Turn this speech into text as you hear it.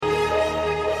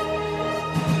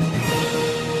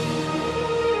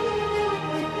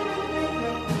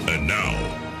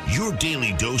Your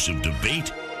daily dose of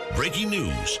debate, breaking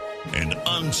news, and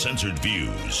uncensored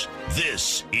views.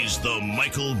 This is the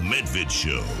Michael Medved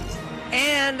Show.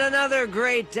 And another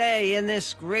great day in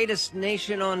this greatest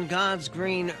nation on God's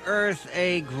green earth.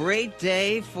 A great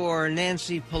day for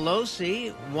Nancy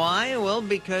Pelosi. Why? Well,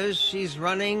 because she's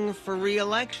running for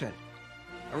re-election.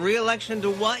 A re-election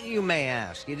to what, you may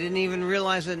ask? You didn't even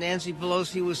realize that Nancy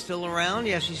Pelosi was still around?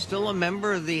 Yeah, she's still a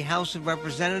member of the House of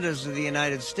Representatives of the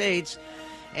United States.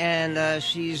 And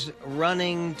she's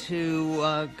running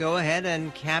to go ahead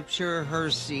and capture her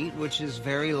seat, which is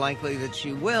very likely that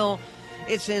she will.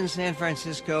 It's in San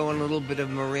Francisco and a little bit of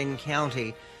Marin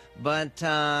County. But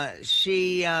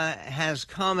she has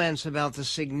comments about the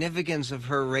significance of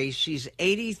her race. She's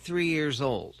 83 years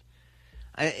old.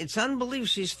 It's unbelievable.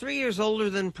 She's 3 years older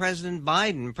than President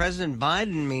Biden. President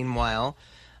Biden, meanwhile,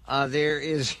 there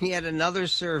is yet another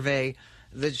survey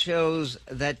that shows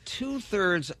that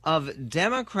 2/3 of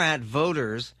Democrat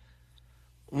voters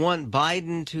want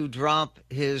Biden to drop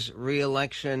his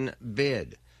re-election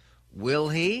bid. Will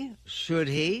he? Should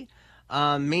he?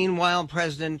 Meanwhile,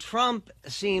 President Trump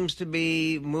seems to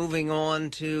be moving on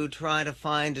to try to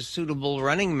find a suitable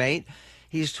running mate.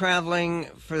 He's traveling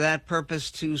for that purpose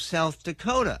to South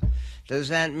Dakota. Does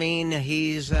that mean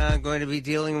he's going to be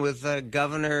dealing with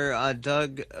Governor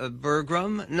Doug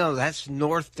Burgum? No, that's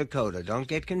North Dakota. Don't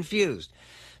get confused.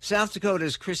 South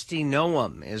Dakota's Kristi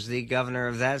Noem is the governor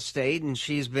of that state, and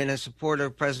she's been a supporter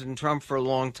of President Trump for a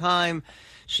long time.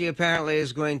 She apparently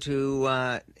is going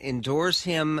to endorse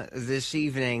him this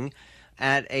evening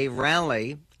at a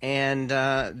rally. And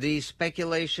the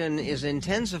speculation is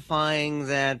intensifying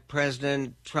that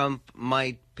President Trump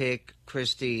might pick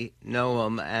Kristi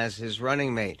Noem as his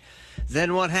running mate.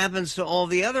 Then what happens to all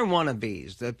the other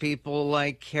wannabes? The people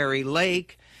like Kari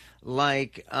Lake,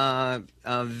 like Vivek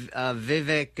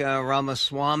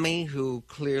Ramaswamy, who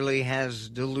clearly has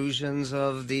delusions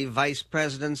of the vice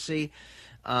presidency,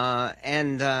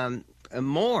 and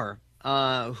more.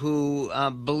 Who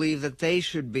believe that they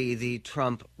should be the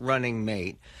Trump running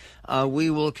mate. We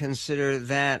will consider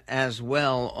that as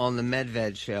well on the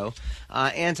Medved Show.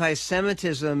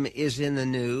 Anti-Semitism is in the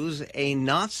news. A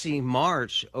Nazi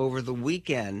march over the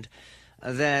weekend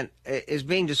that is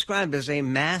being described as a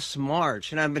mass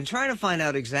march. And I've been trying to find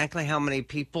out exactly how many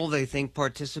people they think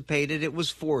participated. It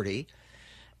was 40.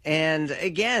 And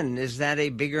again, is that a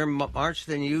bigger march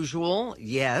than usual?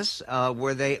 Yes.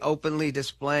 Were they openly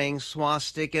displaying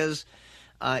swastikas?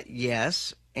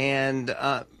 Yes. And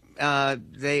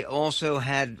they also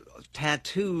had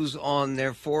tattoos on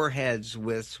their foreheads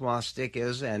with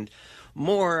swastikas and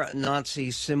more Nazi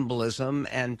symbolism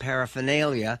and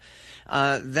paraphernalia.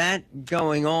 That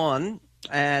going on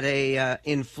at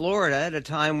in Florida at a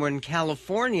time when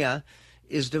California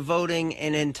is devoting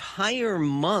an entire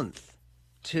month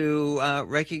to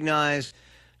recognize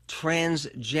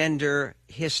Transgender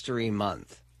History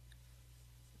Month.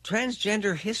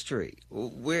 Transgender history.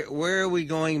 Where are we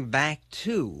going back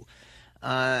to?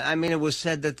 I mean, it was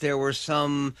said that there were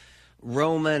some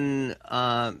Roman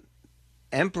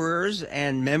emperors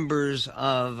and members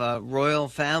of royal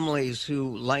families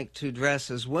who liked to dress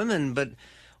as women, but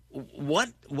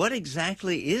what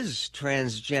exactly is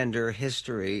transgender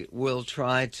history? We'll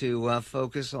try to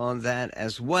focus on that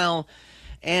as well.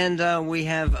 And we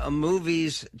have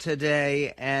movies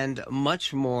today and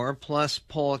much more, plus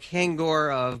Paul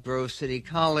Kengor of Grove City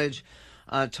College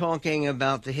talking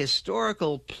about the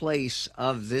historical place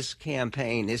of this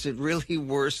campaign. Is it really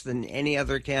worse than any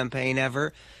other campaign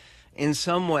ever? In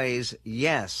some ways,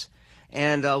 yes.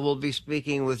 And we'll be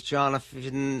speaking with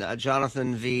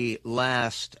Jonathan V.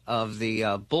 Last of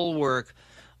the Bulwark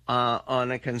on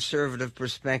a conservative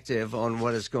perspective on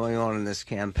what is going on in this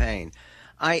campaign.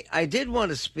 I did want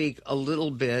to speak a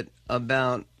little bit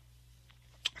about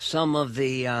some of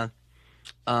the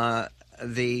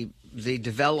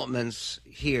developments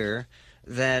here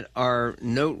that are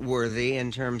noteworthy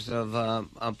in terms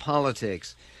of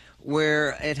politics,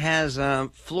 where it has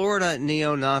Florida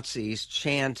neo-Nazis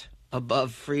chant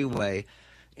above freeway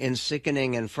in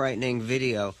sickening and frightening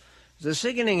video. The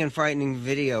sickening and frightening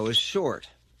video is short,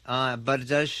 but it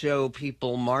does show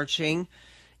people marching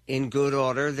in good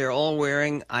order. They're all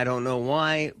wearing, I don't know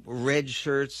why, red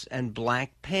shirts and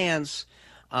black pants.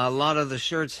 A lot of the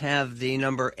shirts have the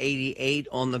number 88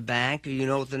 on the back. You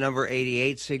know what the number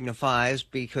 88 signifies,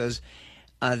 because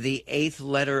the eighth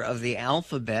letter of the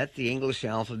alphabet, the English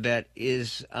alphabet,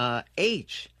 is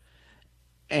H.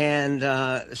 And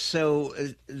so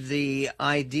the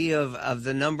idea of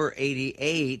the number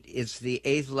 88, it's the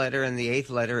eighth letter, and the eighth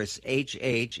letter is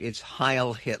HH. It's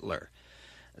Heil Hitler.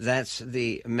 That's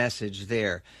the message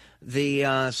there.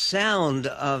 The sound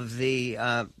of the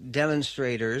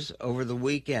demonstrators over the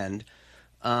weekend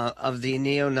of the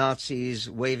neo-Nazis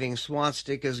waving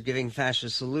swastikas, giving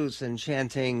fascist salutes, and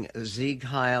chanting Sieg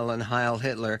Heil and Heil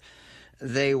Hitler.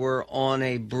 They were on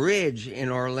a bridge in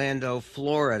Orlando,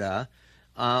 Florida,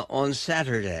 on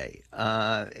Saturday.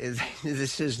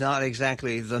 This is not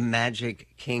exactly the Magic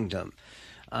Kingdom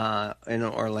in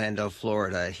Orlando,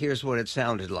 Florida. Here's what it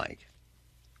sounded like.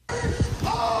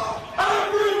 Everywhere!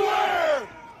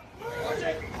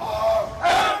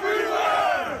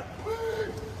 Everywhere!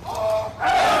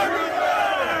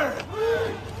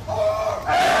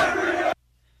 Everywhere!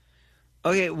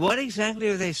 Okay, what exactly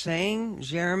are they saying,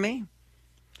 Jeremy?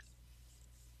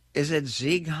 Is it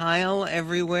Sieg Heil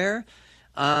everywhere?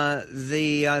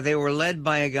 They were led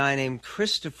by a guy named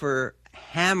Christopher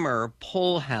Hammer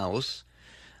Pohlhaus,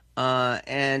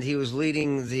 and he was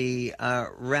leading the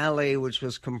rally, which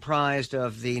was comprised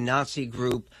of the Nazi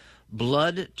group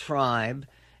Blood Tribe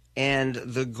and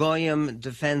the Goyim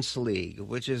Defense League,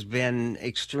 which has been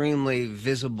extremely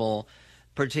visible,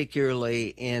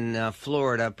 particularly in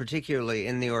Florida, particularly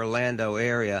in the Orlando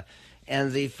area.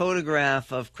 And the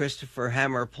photograph of Christopher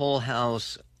Hammer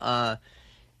Pohlhaus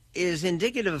is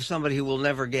indicative of somebody who will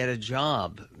never get a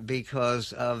job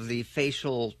because of the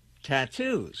facial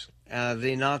tattoos,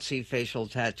 the Nazi facial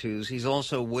tattoos. He's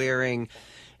also wearing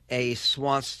a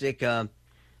swastika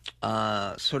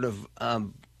sort of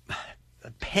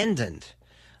pendant,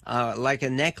 like a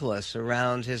necklace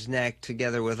around his neck,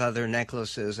 together with other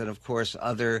necklaces and, of course,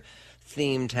 other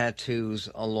themed tattoos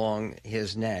along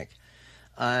his neck.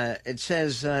 It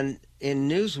says in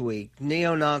Newsweek,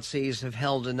 neo-Nazis have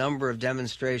held a number of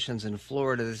demonstrations in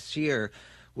Florida this year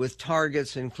with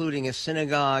targets including a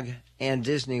synagogue and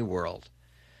Disney World.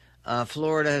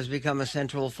 Florida has become a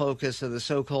central focus of the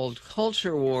so-called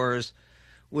culture wars,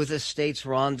 with the state's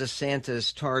Ron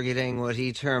DeSantis targeting what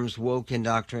he terms woke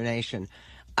indoctrination.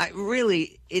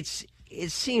 It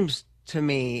seems to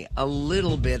me a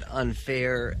little bit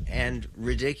unfair and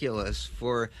ridiculous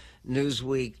for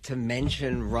Newsweek to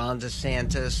mention Ron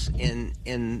DeSantis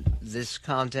in this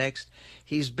context.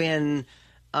 He's been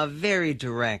very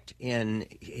direct in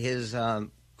his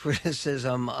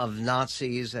criticism of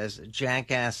Nazis as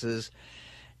jackasses,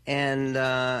 and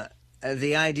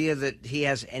the idea that he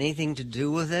has anything to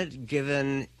do with it,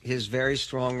 given his very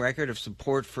strong record of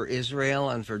support for Israel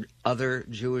and for other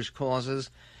Jewish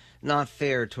causes, not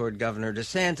fair toward Governor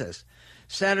DeSantis.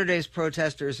 Saturday's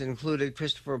protesters included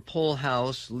Christopher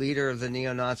Pohlhaus, leader of the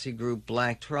neo-Nazi group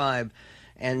Black Tribe,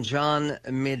 and John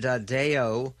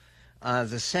Midadeo,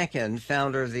 the second,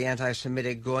 founder of the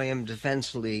anti-Semitic Goyim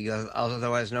Defense League,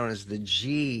 otherwise known as the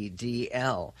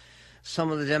GDL.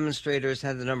 Some of the demonstrators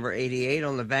had the number 88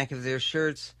 on the back of their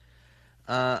shirts,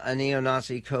 a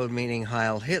neo-Nazi code meaning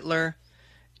Heil Hitler,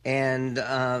 and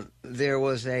there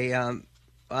was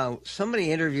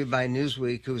somebody interviewed by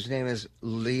Newsweek whose name is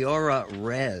Leora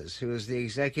Rez, who is the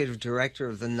executive director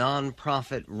of the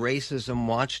nonprofit racism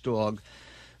watchdog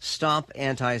Stop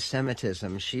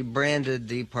Anti-Semitism. She branded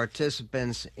the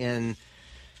participants in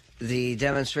the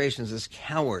demonstrations as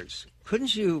cowards.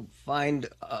 Couldn't you find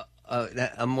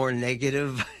a more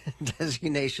negative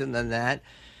designation than that?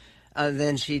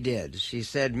 Than she did. She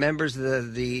said members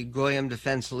of the Goyim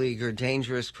Defense League are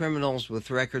dangerous criminals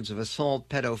with records of assault,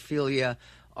 pedophilia,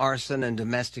 arson, and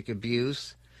domestic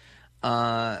abuse.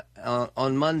 On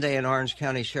Monday, an Orange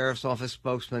County Sheriff's Office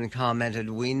spokesman commented,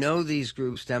 "We know these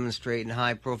groups demonstrate in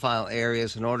high-profile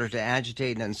areas in order to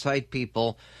agitate and incite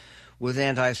people with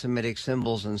anti-Semitic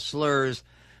symbols and slurs.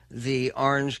 The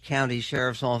Orange County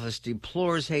Sheriff's Office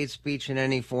deplores hate speech in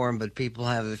any form, but people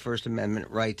have the First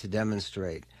Amendment right to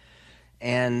demonstrate."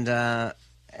 And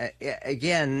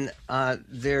again,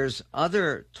 there's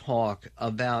other talk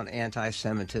about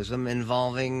anti-Semitism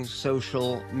involving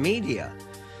social media.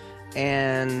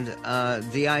 And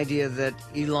the idea that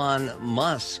Elon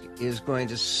Musk is going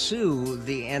to sue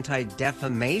the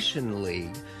Anti-Defamation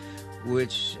League,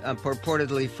 which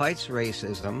purportedly fights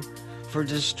racism, for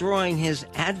destroying his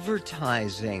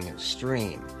advertising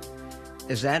stream.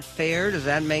 Is that fair? Does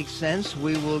that make sense?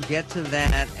 We will get to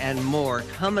that and more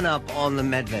coming up on the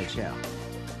Medved Show.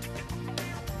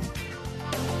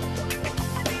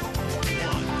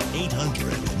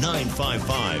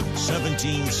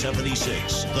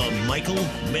 1-800-955-1776. The Michael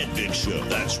Medved Show.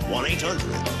 That's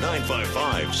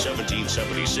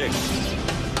 1-800-955-1776.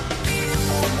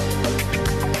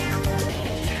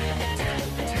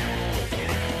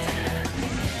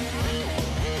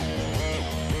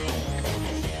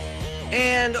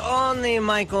 And on the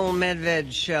Michael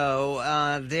Medved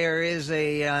show, there is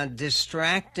a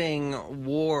distracting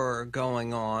war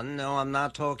going on. No, I'm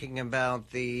not talking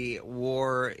about the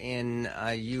war in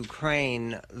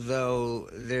Ukraine, though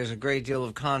there's a great deal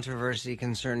of controversy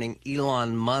concerning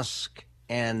Elon Musk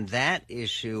and that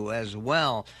issue as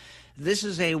well. This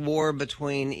is a war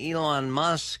between Elon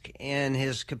Musk and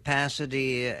his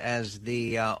capacity as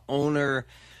the owner,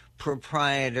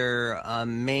 proprietor,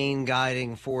 main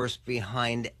guiding force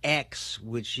behind X,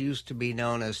 which used to be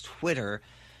known as Twitter.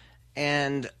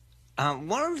 And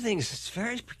one of the things that's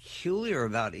very peculiar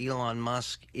about Elon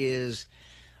Musk is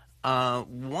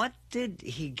what did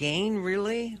he gain,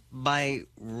 really, by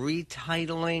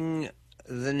retitling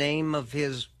the name of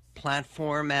his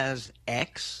platform as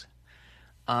X,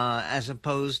 as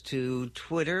opposed to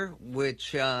Twitter,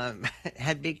 which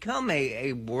had become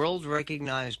a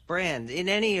world-recognized brand. In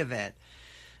any event,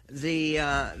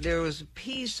 there was a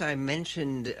piece I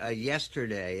mentioned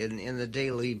yesterday in the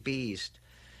Daily Beast,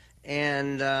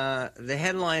 and the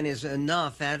headline is,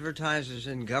 "Enough, Advertisers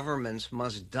and Governments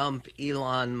Must Dump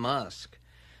Elon Musk."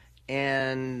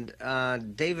 And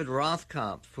David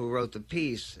Rothkopf, who wrote the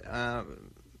piece,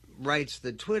 writes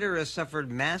that Twitter has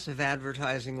suffered massive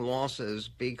advertising losses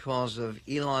because of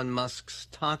Elon Musk's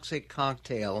toxic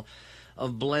cocktail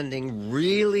of blending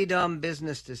really dumb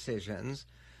business decisions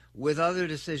with other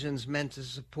decisions meant to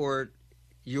support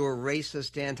your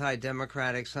racist,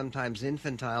 anti-democratic, sometimes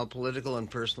infantile political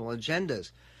and personal agendas.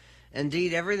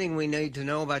 Indeed, everything we need to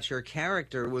know about your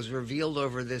character was revealed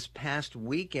over this past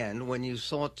weekend when you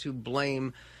sought to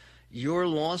blame your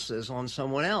losses on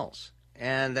someone else,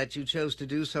 and that you chose to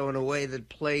do so in a way that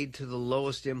played to the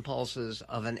lowest impulses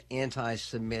of an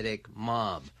anti-Semitic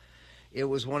mob. It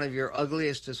was one of your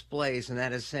ugliest displays, and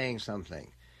that is saying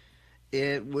something.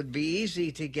 It would be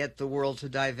easy to get the world to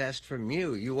divest from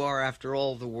you. You are, after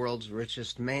all, the world's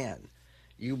richest man.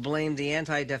 You blamed the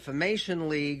Anti-Defamation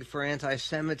League for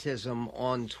anti-Semitism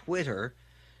on Twitter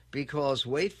because,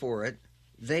 wait for it,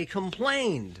 they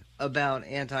complained about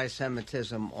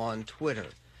anti-Semitism on Twitter.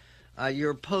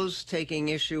 Your posts taking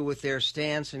issue with their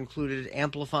stance included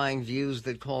amplifying views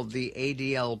that called the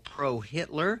ADL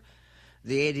pro-Hitler.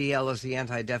 The ADL is the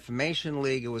Anti-Defamation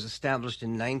League. It was established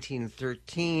in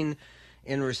 1913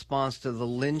 in response to the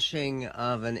lynching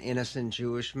of an innocent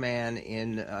Jewish man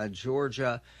in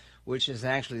Georgia, which is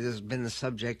actually, this has been the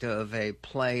subject of a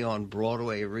play on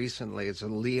Broadway recently. It's a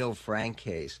Leo Frank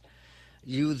case.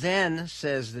 You then,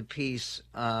 says the piece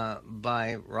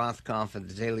by Rothkopf at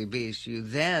the Daily Beast, you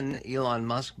then, Elon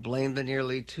Musk, blamed the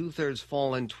nearly two-thirds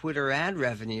fall in Twitter ad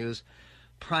revenues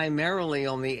primarily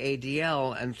on the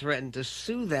ADL and threatened to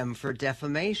sue them for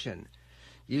defamation.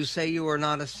 You say you are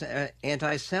not an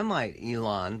anti-Semite,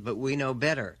 Elon, but we know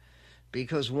better,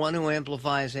 because one who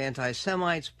amplifies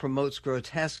anti-Semites, promotes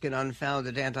grotesque and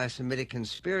unfounded anti-Semitic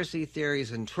conspiracy theories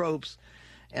and tropes,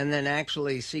 and then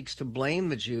actually seeks to blame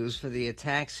the Jews for the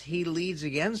attacks he leads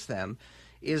against them,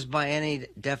 is by any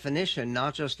definition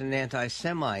not just an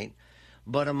anti-Semite,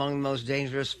 but among the most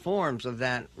dangerous forms of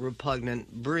that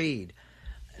repugnant breed.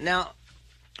 Now,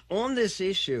 on this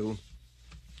issue,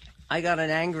 I got an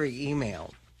angry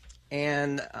email,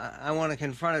 and I want to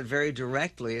confront it very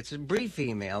directly. It's a brief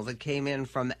email that came in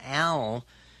from Al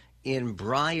in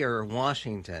Briar,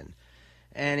 Washington,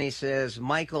 and he says,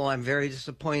 "Michael, I'm very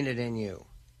disappointed in you.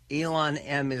 Elon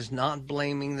M. is not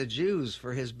blaming the Jews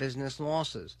for his business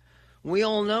losses. We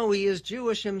all know he is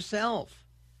Jewish himself.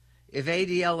 If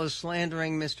ADL is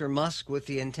slandering Mr. Musk with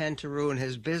the intent to ruin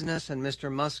his business and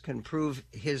Mr. Musk can prove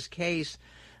his case,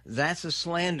 that's a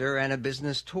slander and a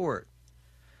business tort.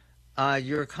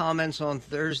 Your comments on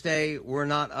Thursday were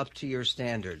not up to your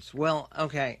standards." Well,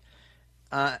 okay.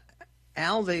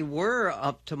 Al, they were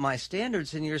up to my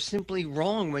standards, and you're simply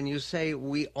wrong when you say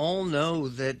we all know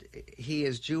that he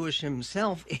is Jewish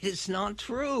himself. It is not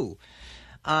true.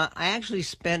 I actually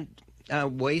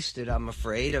wasted, I'm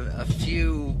afraid, a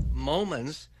few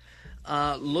moments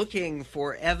looking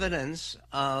for evidence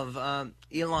of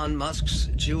Elon Musk's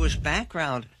Jewish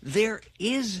background. There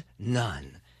is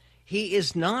none. He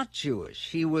is not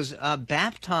Jewish. He was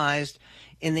baptized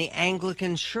in the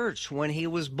Anglican Church when he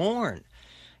was born.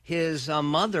 His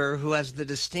mother, who has the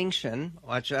distinction,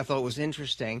 which I thought was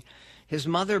interesting, his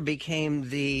mother became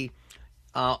the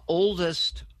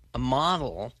oldest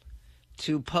model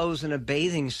to pose in a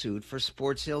bathing suit for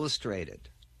Sports Illustrated.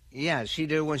 Yeah, she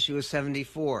did when she was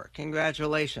 74.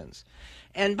 Congratulations.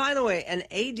 And by the way, an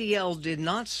ADL did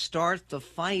not start the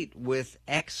fight with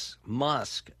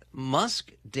ex-Musk.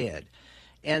 Musk did.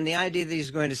 And the idea that he's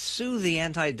going to sue the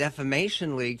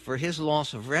Anti-Defamation League for his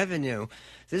loss of revenue,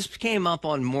 this came up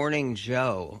on Morning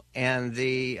Joe, and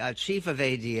the chief of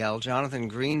ADL,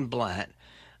 Jonathan Greenblatt,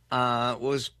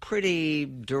 was pretty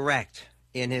direct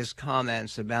in his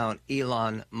comments about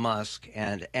Elon Musk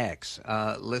and X.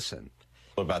 Listen.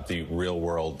 About the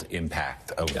real-world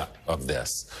impact of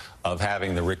this, of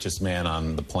having the richest man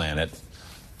on the planet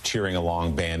cheering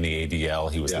along, ban the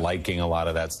ADL. He was liking a lot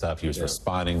of that stuff. He was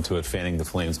responding to it, fanning the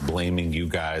flames, blaming you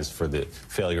guys for the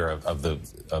failure of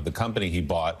the company he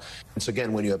bought. So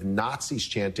again, when you have Nazis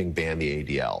chanting ban the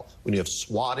ADL, when you have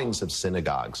swattings of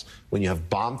synagogues, when you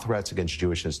have bomb threats against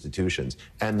Jewish institutions,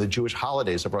 and the Jewish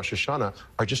holidays of Rosh Hashanah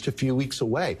are just a few weeks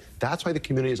away, that's why the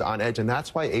community is on edge, and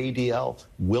that's why ADL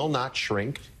will not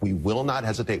shrink. We will not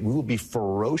hesitate. We will be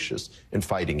ferocious in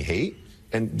fighting hate.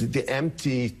 And the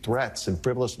empty threats and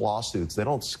frivolous lawsuits, they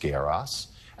don't scare us.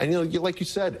 And, like you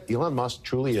said, Elon Musk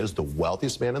truly is the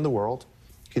wealthiest man in the world.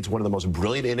 He's one of the most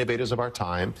brilliant innovators of our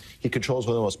time. He controls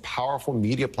one of the most powerful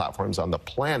media platforms on the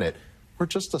planet. We're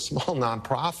just a small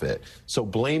nonprofit. So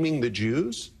blaming the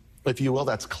Jews, if you will,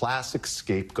 that's classic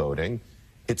scapegoating.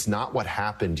 It's not what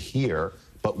happened here,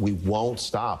 but we won't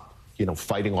stop,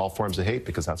 fighting all forms of hate,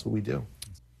 because that's what we do.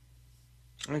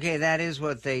 Okay, that is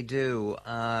what they do.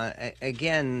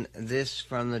 Again, this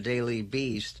from the Daily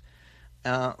Beast.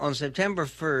 On September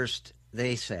 1st,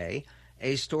 they say,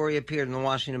 a story appeared in the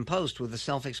Washington Post with the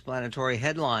self-explanatory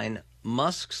headline,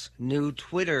 Musk's new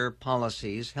Twitter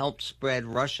policies helped spread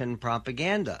Russian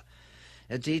propaganda.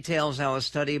 It details how a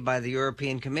study by the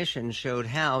European Commission showed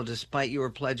how, despite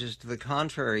your pledges to the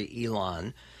contrary,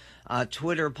 Elon,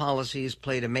 Twitter policies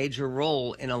played a major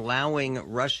role in allowing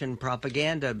Russian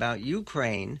propaganda about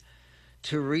Ukraine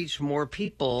to reach more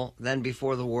people than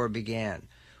before the war began.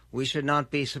 We should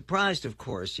not be surprised, of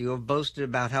course. You have boasted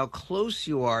about how close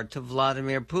you are to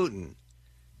Vladimir Putin.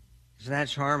 Isn't that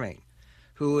charming?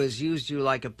 Who has used you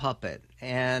like a puppet.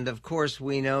 And, of course,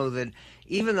 we know that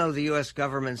even though the U.S.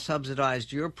 government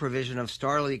subsidized your provision of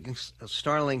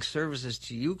Starlink services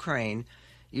to Ukraine,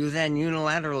 you then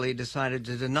unilaterally decided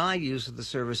to deny use of the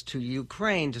service to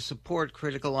Ukraine to support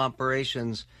critical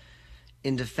operations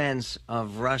in defense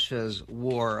of Russia's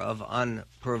war of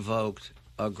unprovoked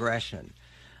aggression.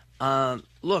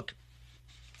 Look,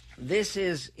 this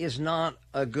is not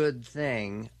a good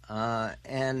thing, but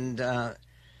the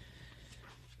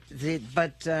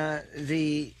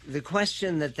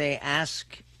question that they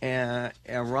ask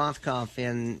Rothkopf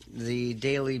in the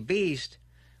Daily Beast,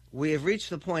 we have reached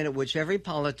the point at which every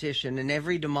politician in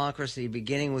every democracy,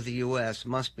 beginning with the U.S.,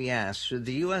 must be asked, should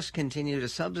the U.S. continue to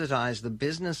subsidize the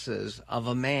businesses of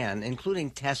a man,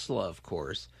 including Tesla, of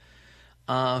course,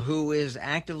 who is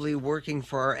actively working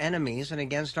for our enemies and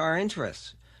against our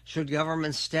interests? Should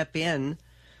governments step in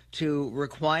to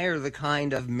require the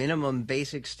kind of minimum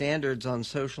basic standards on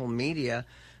social media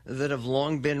that have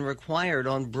long been required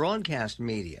on broadcast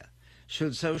media?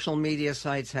 Should social media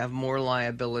sites have more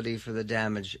liability for the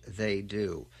damage they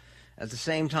do? At the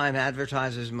same time,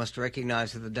 advertisers must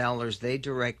recognize that the dollars they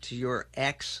direct to your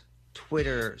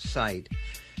Twitter site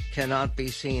cannot be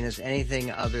seen as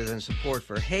anything other than support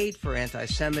for hate, for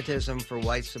anti-Semitism, for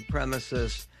white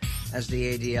supremacists, as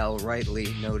the ADL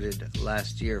rightly noted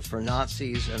last year, for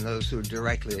Nazis and those who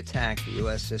directly attack the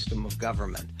U.S. system of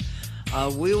government.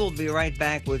 We will be right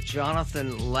back with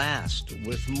Jonathan Last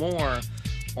with more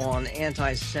on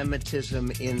anti-Semitism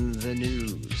in the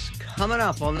news. Coming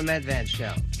up on the Medved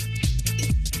Show.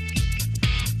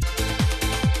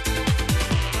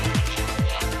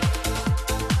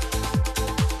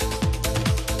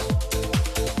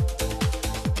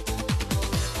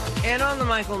 And on the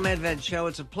Michael Medved Show,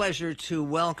 it's a pleasure to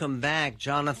welcome back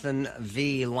Jonathan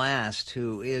V. Last,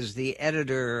 who is the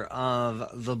editor of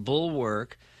The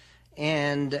Bulwark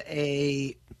and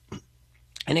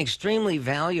an extremely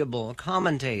valuable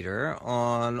commentator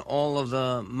on all of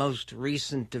the most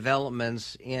recent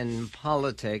developments in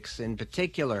politics in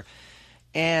particular.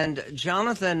 And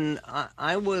Jonathan,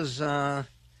 I was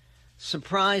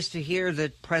surprised to hear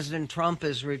that President Trump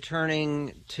is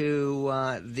returning to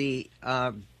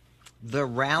the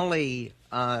rally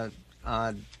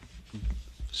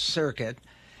circuit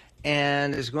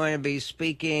and is going to be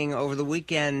speaking over the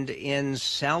weekend in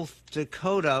South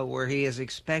Dakota, where he is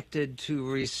expected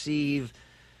to receive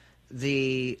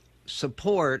the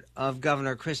support of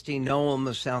Governor Kristi Noem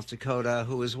of South Dakota,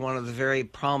 who is one of the very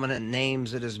prominent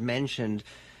names that is mentioned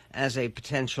as a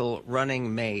potential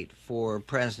running mate for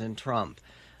President Trump.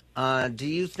 Do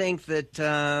you think that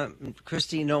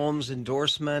Kristi Noem's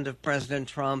endorsement of President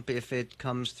Trump, if it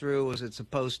comes through as it's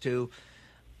supposed to,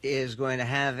 is going to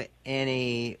have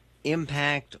any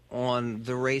impact on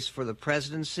the race for the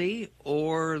presidency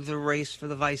or the race for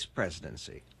the vice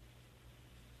presidency?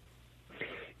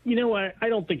 You know, I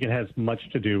don't think it has much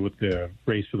to do with the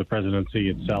race for the presidency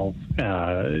itself.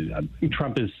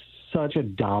 Trump is such a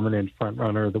dominant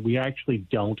frontrunner that we actually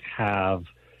don't have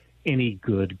any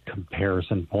good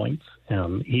comparison points.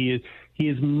 He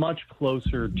is much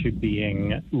closer to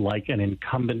being like an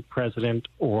incumbent president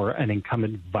or an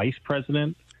incumbent vice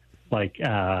president. Like,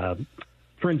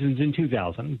 for instance, in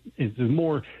 2000, this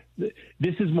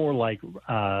is more like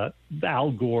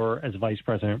Al Gore as vice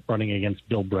president running against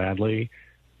Bill Bradley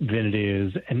than it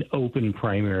is an open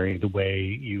primary the way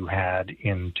you had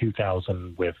in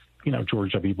 2000 with,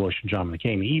 George W. Bush and John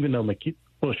McCain, even though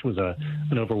Bush was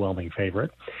an overwhelming favorite.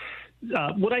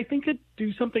 What I think could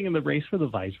do something in the race for the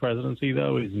vice presidency,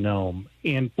 though, is Noam.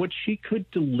 And what she could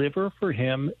deliver for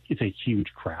him is a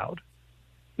huge crowd.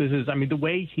 The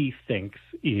way he thinks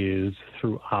is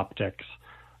through optics.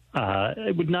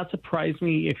 It would not surprise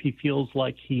me if he feels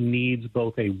like he needs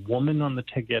both a woman on the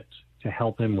ticket to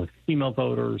help him with female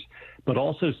voters, but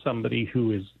also somebody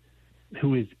who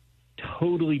is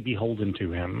totally beholden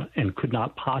to him and could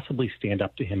not possibly stand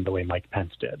up to him the way Mike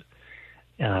Pence did.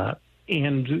 And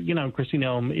Kristi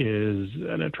Noem is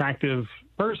an attractive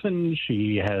person.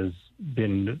 She has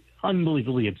been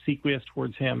unbelievably obsequious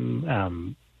towards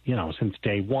him, since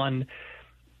day one.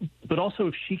 But also,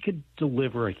 if she could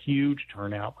deliver a huge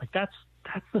turnout, that's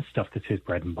the stuff that's his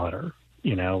bread and butter.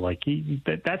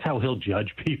 That's how he'll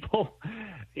judge people.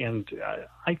 And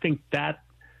I think that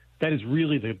is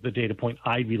really the data point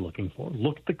I'd be looking for.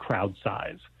 Look at the crowd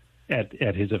size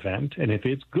at his event. And if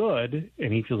it's good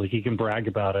and he feels like he can brag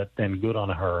about it, then good on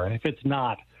her. And if it's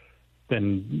not,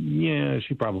 then,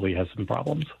 she probably has some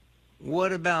problems.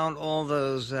 What about all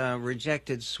those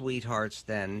rejected sweethearts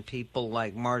then? People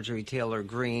like Marjorie Taylor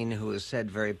Greene, who has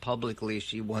said very publicly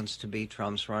she wants to be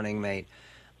Trump's running mate.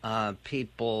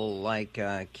 People like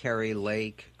Kari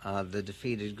Lake, the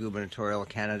defeated gubernatorial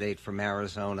candidate from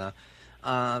Arizona.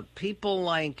 People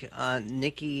like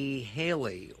Nikki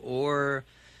Haley. Or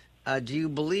do you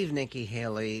believe Nikki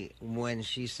Haley when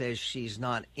she says she's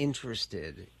not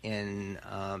interested in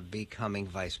becoming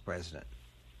vice president?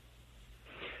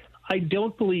 I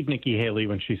don't believe Nikki Haley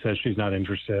when she says she's not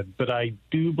interested, but I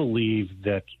do believe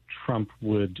that Trump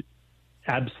would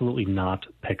absolutely not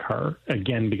pick her,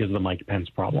 again, because of the Mike Pence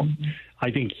problem.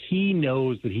 I think he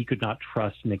knows that he could not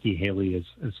trust Nikki Haley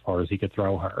as far as he could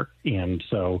throw her. And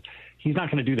so he's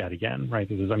not going to do that again, right?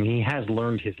 Because, he has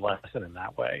learned his lesson in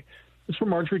that way. As for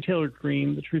Marjorie Taylor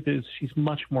Greene, the truth is she's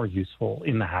much more useful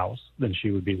in the House than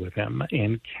she would be with him.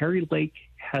 And Kari Lake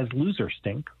has loser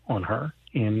stink on her.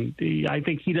 And I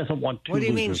think he doesn't want to. What do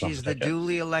you mean? She's the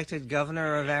duly elected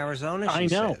governor of Arizona, I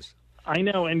know. Says. I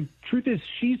know. And truth is,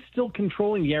 she's still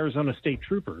controlling the Arizona state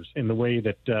troopers in the way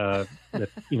that,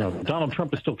 Donald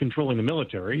Trump is still controlling the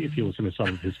military, if you listen to some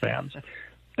of his fans.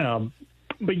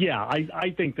 But, yeah,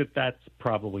 I think that's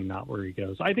probably not where he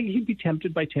goes. I think he'd be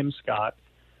tempted by Tim Scott.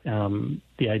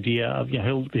 The idea of,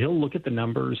 he'll look at the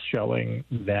numbers showing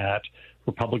that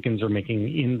Republicans are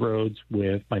making inroads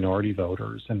with minority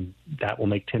voters, and that will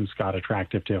make Tim Scott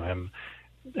attractive to him.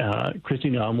 Kristi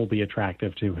Noem will be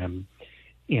attractive to him.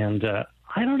 And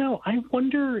I don't know. I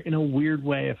wonder in a weird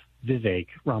way if Vivek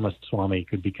Ramaswamy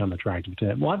could become attractive to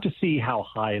him. We'll have to see how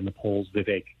high in the polls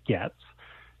Vivek gets.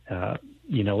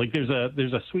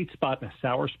 There's a sweet spot and a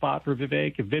sour spot for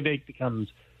Vivek. If Vivek becomes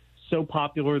so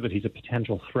popular that he's a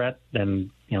potential threat,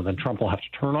 then Trump will have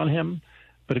to turn on him.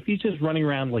 But if he's just running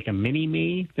around like a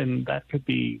mini-me, then that could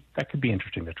be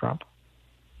interesting to Trump.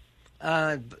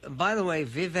 By the way,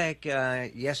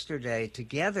 Vivek yesterday,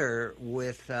 together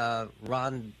with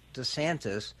Ron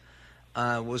DeSantis,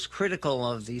 was critical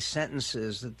of the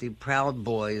sentences that the Proud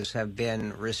Boys have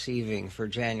been receiving for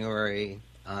January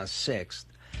 6th.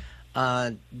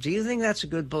 Do you think that's a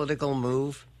good political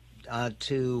move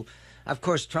to... Of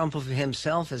course, Trump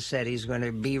himself has said he's going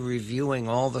to be reviewing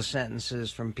all the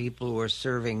sentences from people who are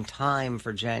serving time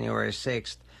for January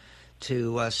 6th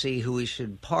to see who he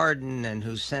should pardon and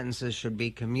whose sentences should be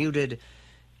commuted.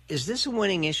 Is this a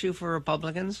winning issue for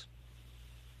Republicans?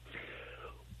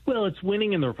 Well, it's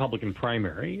winning in the Republican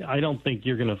primary. I don't think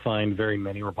you're going to find very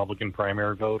many Republican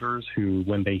primary voters who,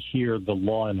 when they hear the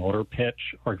law and order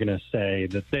pitch, are going to say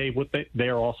that they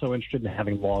are also interested in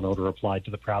having law and order applied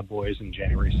to the Proud Boys and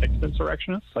January 6th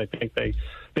insurrectionists. I think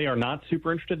they are not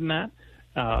super interested in that.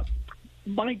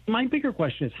 My bigger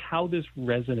question is how this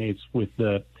resonates with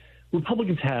the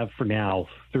Republicans have for now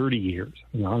 30 years,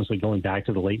 honestly going back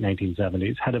to the late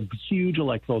 1970s, had a huge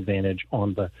electoral advantage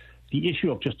on the the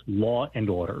issue of just law and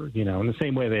order, in the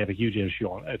same way they have a huge issue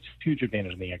on it's a huge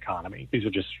advantage in the economy. These are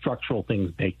just structural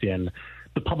things baked in.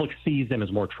 The public sees them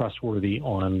as more trustworthy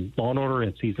on law and order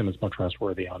and sees them as more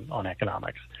trustworthy on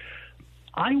economics.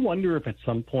 I wonder if at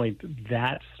some point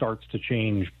that starts to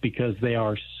change because they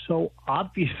are so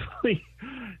obviously,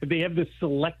 they have this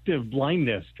selective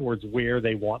blindness towards where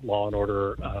they want law and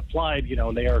order applied,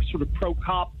 and they are sort of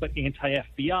pro-cop but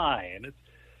anti-FBI. And it's,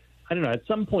 I don't know, at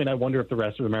some point I wonder if the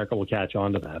rest of America will catch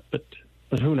on to that, but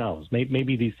who knows?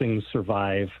 Maybe these things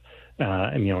survive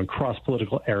and cross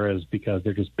political eras because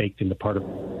they're just baked into part of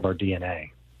our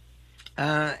DNA.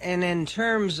 And in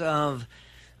terms of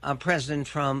President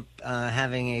Trump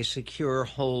having a secure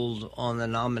hold on the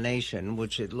nomination,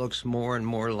 which it looks more and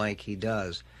more like he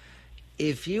does,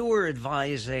 if you were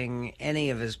advising any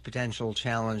of his potential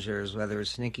challengers, whether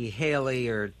it's Nikki Haley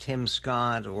or Tim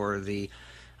Scott or the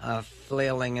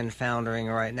flailing and foundering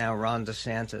right now Ron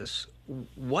DeSantis,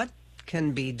 what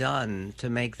can be done to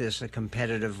make this a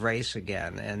competitive race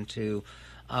again and to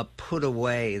put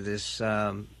away this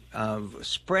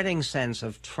spreading sense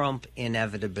of Trump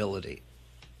inevitability?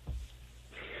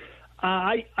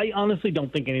 I honestly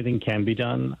don't think anything can be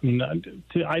done. I mean,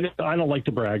 I don't like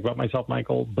to brag about myself,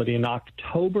 Michael, but in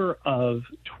October of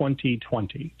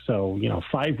 2020, so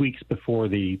 5 weeks before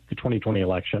the 2020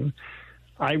 election,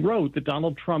 I wrote that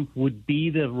Donald Trump would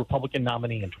be the Republican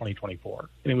nominee in 2024,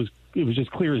 and it was just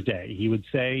clear as day. He would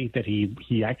say that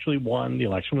he actually won, the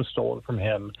election was stolen from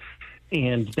him,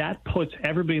 and that puts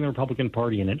everybody in the Republican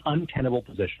Party in an untenable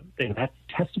position. They would have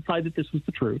to testify that this was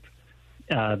the truth.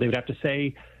 They would have to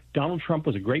say, Donald Trump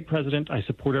was a great president. I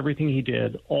support everything he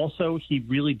did. Also, he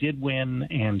really did win,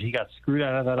 and he got screwed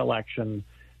out of that election.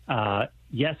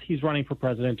 Yes, he's running for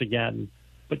president again,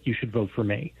 but you should vote for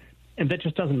me. And that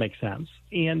just doesn't make sense.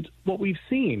 And what we've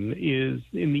seen is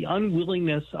in the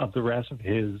unwillingness of the rest of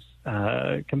his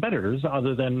competitors,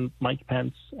 other than Mike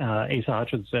Pence, Asa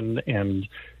Hutchinson, and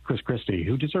Chris Christie,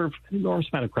 who deserve an enormous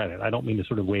amount of credit. I don't mean to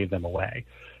sort of wave them away.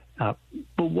 But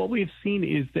what we've seen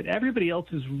is that everybody else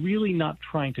is really not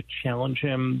trying to challenge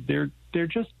him. They're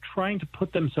just trying to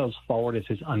put themselves forward as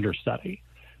his understudy,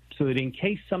 so that in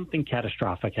case something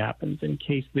catastrophic happens, in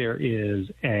case there is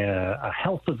a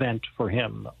health event for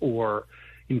him, or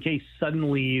in case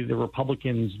suddenly the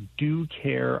Republicans do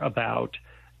care about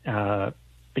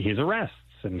his arrests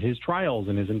and his trials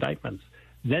and his indictments,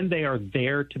 then they are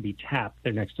there to be tapped.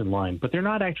 They're next in line. But they're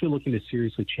not actually looking to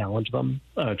seriously challenge him.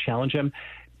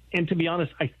 And to be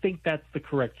honest, I think that's the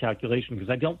correct calculation because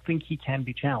I don't think he can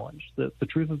be challenged. The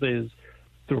truth of it is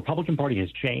the Republican Party has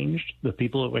changed. The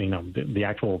people, the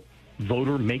actual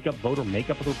voter makeup of the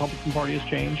Republican Party has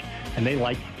changed, and they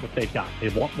like what they've got. They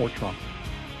want more Trump.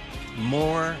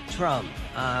 More Trump.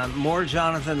 More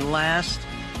Jonathan Last.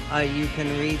 You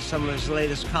can read some of his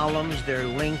latest columns. They're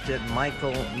linked at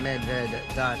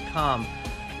michaelmedved.com.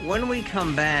 When we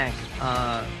come back,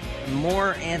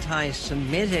 more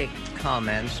anti-Semitic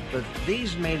comments, but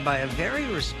these made by a very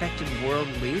respected world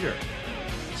leader,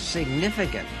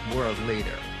 significant world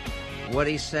leader.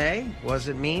 What'd he say? What does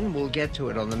it mean? We'll get to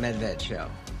it on the Medved Show.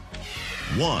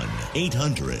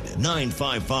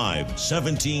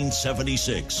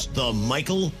 1-800-955-1776. The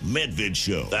Michael Medved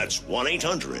Show. That's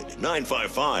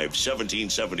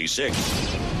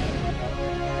 1-800-955-1776.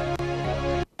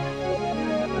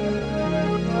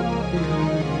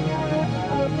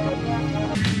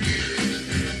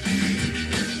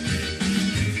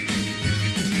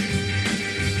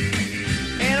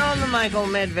 Michael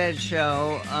Medved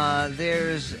Show,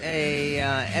 there's a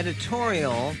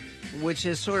editorial which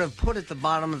is sort of put at the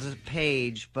bottom of the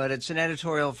page, but it's an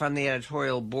editorial from the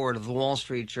editorial board of the Wall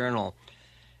Street Journal.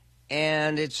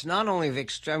 And it's not only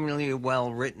extremely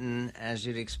well written, as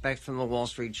you'd expect from the Wall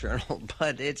Street Journal,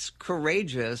 but it's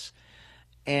courageous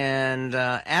and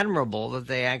admirable that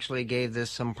they actually gave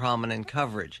this some prominent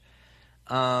coverage.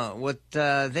 What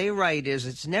they write is,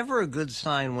 it's never a good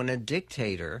sign when a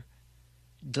dictator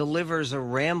delivers a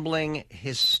rambling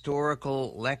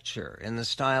historical lecture in the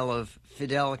style of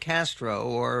Fidel Castro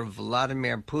or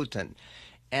Vladimir Putin.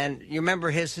 And you remember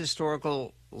his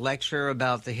historical lecture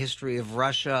about the history of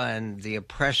Russia and the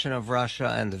oppression of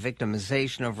Russia and the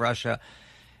victimization of Russia.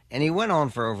 And he went on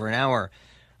for over an hour.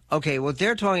 Okay, what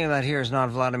they're talking about here is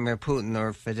not Vladimir Putin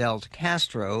or Fidel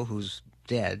Castro, who's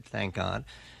dead, thank God,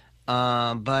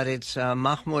 but it's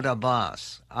Mahmoud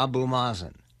Abbas, Abu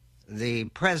Mazen. The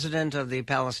president of the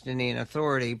Palestinian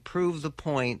Authority proved the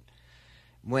point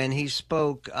when he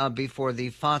spoke before the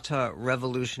Fatah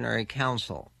Revolutionary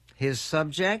Council. His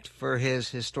subject for his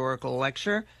historical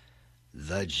lecture,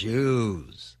 the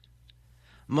Jews.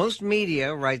 Most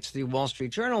media, writes the Wall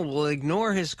Street Journal, will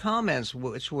ignore his comments,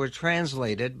 which were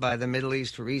translated by the Middle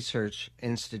East Research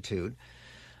Institute.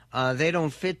 They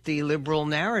don't fit the liberal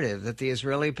narrative that the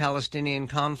Israeli-Palestinian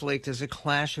conflict is a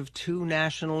clash of two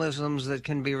nationalisms that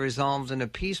can be resolved in a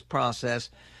peace process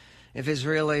if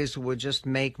Israelis would just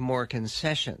make more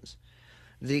concessions.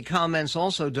 The comments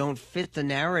also don't fit the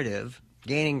narrative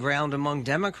gaining ground among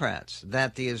Democrats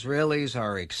that the Israelis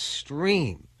are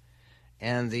extreme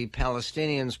and the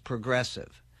Palestinians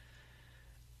progressive.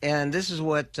 And this is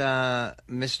what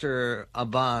Mr.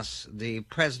 Abbas, the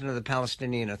president of the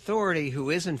Palestinian Authority,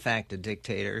 who is in fact a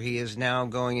dictator, he is now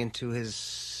going into his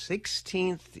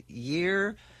 16th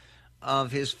year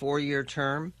of his 4-year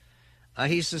term.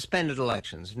 He suspended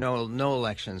elections, no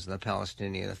elections in the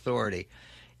Palestinian Authority.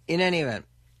 In any event,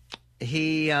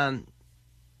 he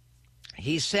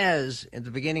says at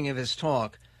the beginning of his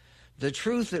talk, the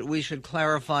truth that we should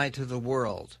clarify to the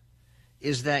world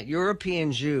is that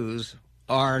European Jews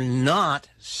are not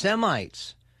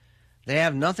Semites. They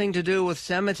have nothing to do with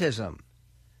Semitism.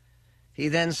 He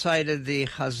then cited the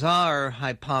Khazar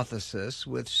hypothesis,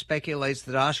 which speculates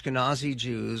that Ashkenazi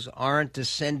Jews aren't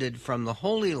descended from the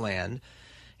Holy Land,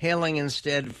 hailing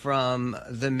instead from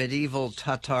the medieval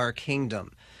Tatar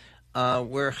kingdom.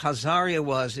 Where Khazaria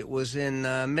was, it was in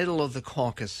the middle of the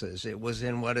Caucasus. It was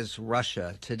in what is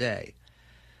Russia today.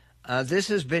 This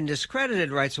has been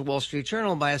discredited, writes the Wall Street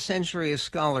Journal, by a century of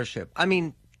scholarship. I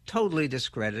mean, totally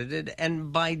discredited,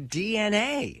 and by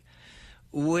DNA,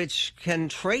 which can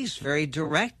trace very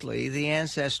directly the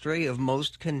ancestry of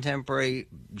most contemporary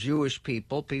Jewish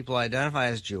people identify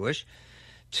as Jewish,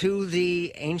 to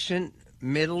the ancient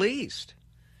Middle East.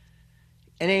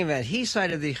 In any event, he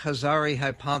cited the Khazari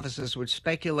hypothesis, which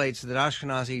speculates that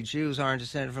Ashkenazi Jews aren't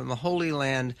descended from the Holy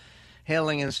Land,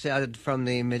 hailing instead from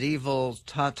the medieval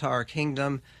Tatar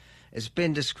kingdom. It's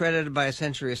been discredited by a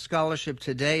century of scholarship.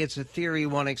 Today, it's a theory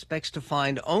one expects to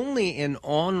find only in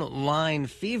online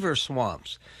fever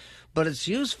swamps. But its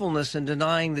usefulness in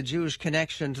denying the Jewish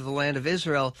connection to the land of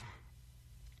Israel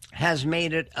has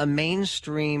made it a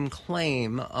mainstream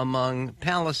claim among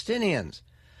Palestinians.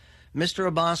 Mr.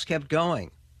 Abbas kept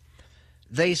going.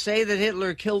 They say that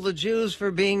Hitler killed the Jews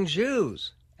for being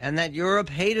Jews, and that Europe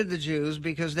hated the Jews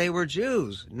because they were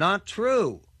Jews. Not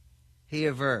true, he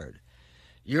averred.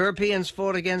 Europeans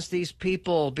fought against these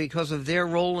people because of their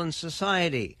role in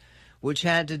society, which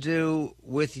had to do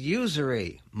with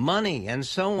usury, money, and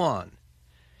so on.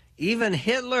 Even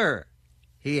Hitler,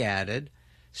 he added,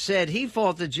 said he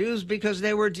fought the Jews because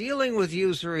they were dealing with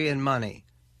usury and money.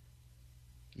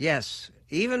 Yes,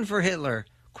 even for Hitler,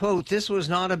 quote, this was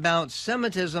not about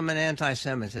Semitism and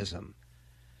anti-Semitism.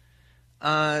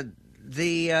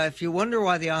 If you wonder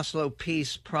why the Oslo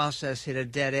peace process hit a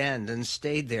dead end and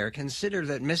stayed there, consider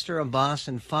that Mr. Abbas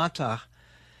and Fatah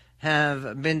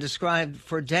have been described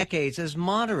for decades as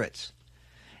moderates.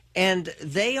 And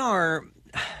they are,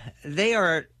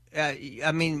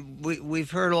 I mean,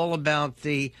 we've heard all about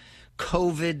the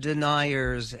COVID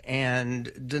deniers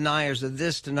and deniers of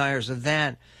this, deniers of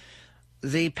that.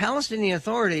 The Palestinian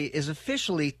Authority is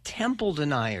officially temple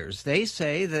deniers. They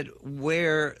say that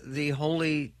where the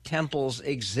holy temples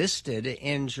existed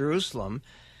in Jerusalem,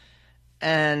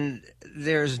 and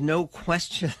there's no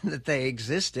question that they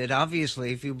existed.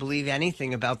 Obviously, if you believe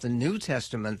anything about the New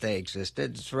Testament, they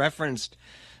existed. It's referenced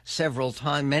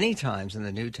many times in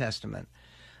the New Testament.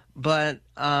 But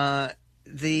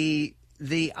the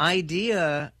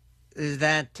idea is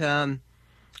that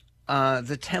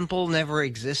the temple never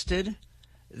existed,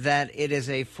 that it is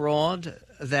a fraud,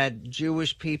 that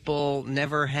Jewish people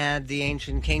never had the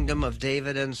ancient kingdom of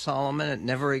David and Solomon, it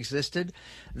never existed.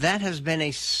 That has been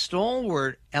a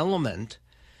stalwart element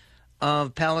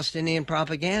of Palestinian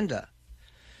propaganda.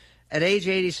 At age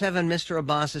 87, Mr.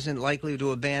 Abbas isn't likely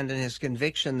to abandon his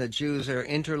conviction that Jews are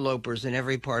interlopers in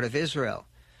every part of Israel.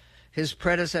 His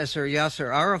predecessor,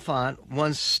 Yasser Arafat,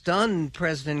 once stunned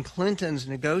President Clinton's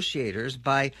negotiators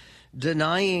by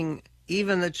denying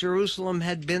even that Jerusalem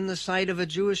had been the site of a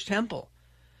Jewish temple.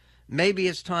 Maybe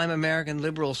it's time American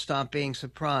liberals stop being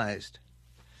surprised.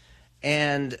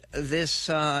 And this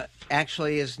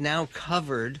actually is now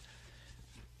covered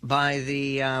by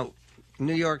the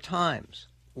New York Times,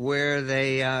 where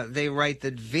they write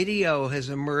that video has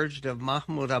emerged of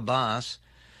Mahmoud Abbas,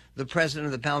 the president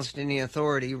of the Palestinian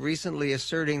Authority, recently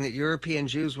asserting that European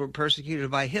Jews were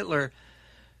persecuted by Hitler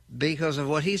because of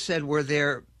what he said were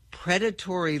their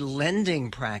predatory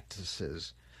lending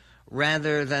practices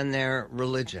rather than their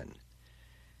religion.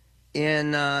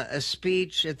 In a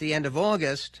speech at the end of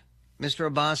August, Mr.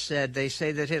 Abbas said, they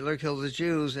say that Hitler killed the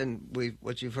Jews, and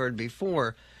what you've heard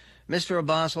before. Mr.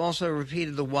 Abbas also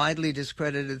repeated the widely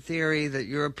discredited theory that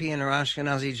European or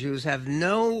Ashkenazi Jews have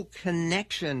no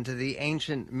connection to the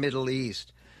ancient Middle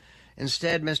East.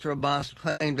 Instead, Mr. Abbas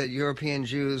claimed that European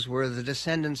Jews were the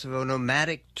descendants of a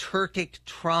nomadic Turkic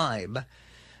tribe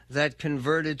that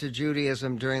converted to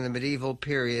Judaism during the medieval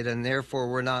period and therefore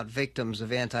were not victims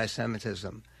of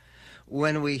anti-Semitism.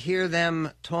 When we hear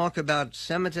them talk about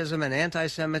Semitism and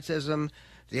anti-Semitism,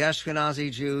 the Ashkenazi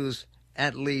Jews,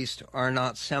 at least, are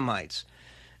not Semites.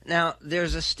 Now,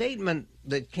 there's a statement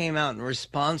that came out in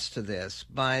response to this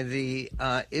by the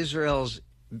Israel's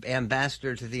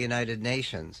ambassador to the United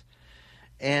Nations.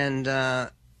 And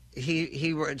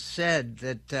he said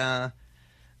that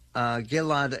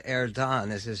Gilad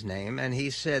Erdan is his name, and he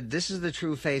said, "This is the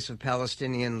true face of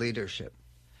Palestinian leadership.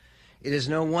 It is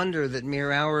no wonder that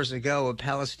mere hours ago a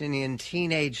Palestinian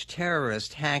teenage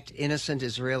terrorist hacked innocent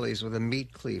Israelis with a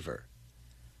meat cleaver."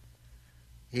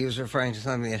 He was referring to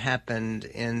something that happened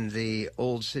in the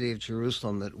old city of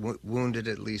Jerusalem that wounded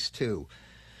at least 2.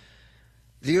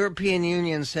 The European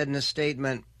Union said in a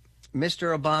statement,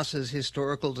 "Mr. Abbas's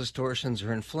historical distortions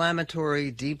are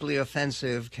inflammatory, deeply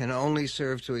offensive, can only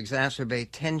serve to exacerbate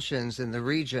tensions in the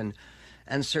region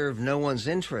and serve no one's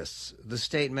interests." The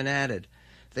statement added,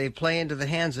 "They play into the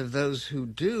hands of those who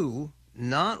do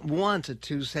not want a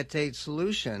two-state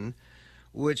solution,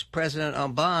 which President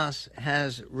Abbas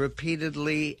has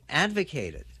repeatedly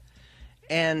advocated."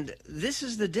 And this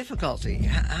is the difficulty.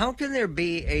 How can there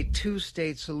be a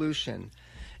two-state solution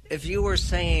if you were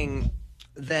saying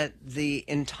that the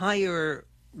entire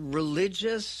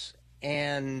religious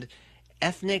and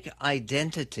ethnic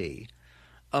identity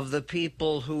of the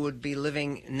people who would be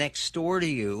living next door to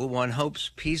you, one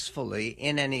hopes peacefully,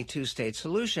 in any two-state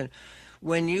solution,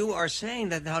 when you are saying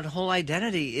that that whole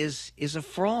identity is a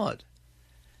fraud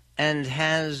and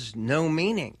has no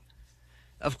meaning?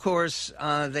 Of course,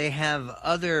 they have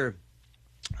other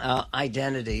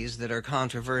identities that are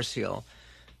controversial.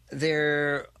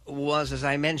 There was, as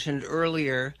I mentioned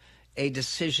earlier, a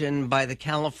decision by the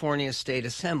California State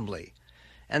Assembly.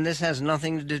 And this has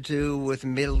nothing to do with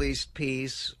Middle East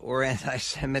peace or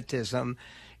anti-Semitism.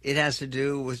 It has to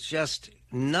do with just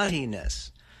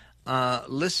nuttiness.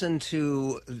 Listen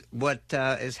to what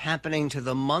is happening to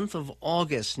the month of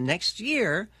August next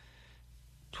year,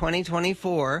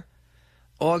 2024.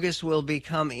 August will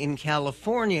become, in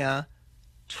California,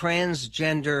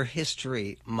 Transgender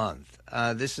History Month.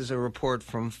 This is a report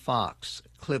from Fox,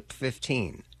 clip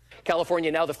 15.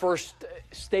 California now the first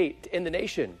state in the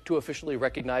nation to officially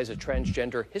recognize a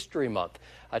Transgender History Month.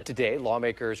 Today,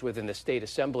 lawmakers within the state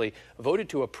assembly voted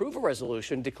to approve a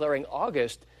resolution declaring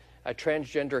August a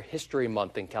Transgender History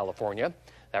Month in California.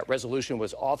 That resolution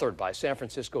was authored by San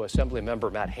Francisco Assembly member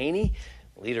Matt Haney.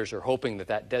 Leaders are hoping that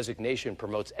that designation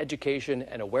promotes education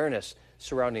and awareness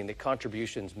surrounding the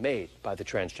contributions made by the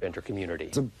transgender community.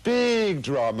 It's a big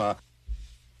drama.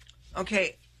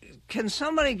 Okay, can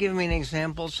somebody give me an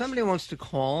example? Somebody wants to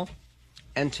call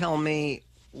and tell me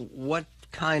what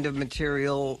kind of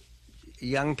material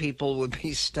young people would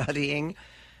be studying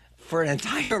for an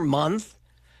entire month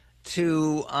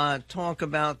to talk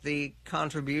about the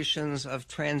contributions of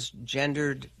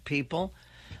transgendered people.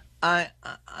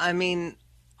 I mean,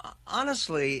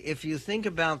 honestly, if you think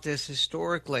about this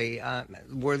historically,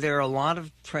 were there a lot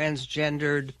of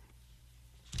transgendered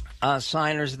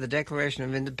signers of the Declaration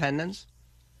of Independence?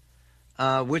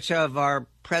 Which of our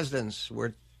presidents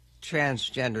were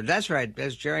transgendered? That's right,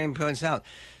 as Jerry points out.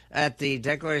 At the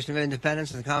Declaration of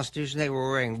Independence and the Constitution, they were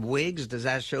wearing wigs. Does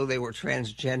that show they were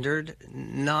transgendered?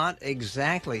 Not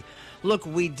exactly. Look,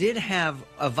 we did have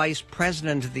a vice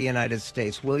president of the United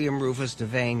States, William Rufus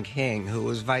Devane King, who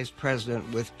was vice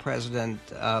president with President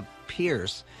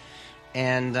Pierce,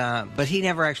 and but he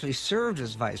never actually served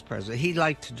as vice president. He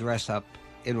liked to dress up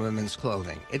in women's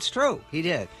clothing. It's true, he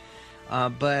did.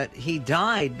 But he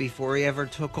died before he ever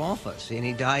took office, and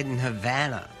he died in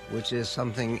Havana, which is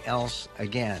something else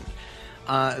again.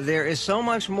 There is so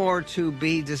much more to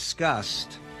be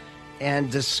discussed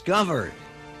and discovered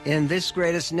in this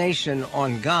greatest nation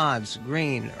on God's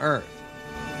green earth.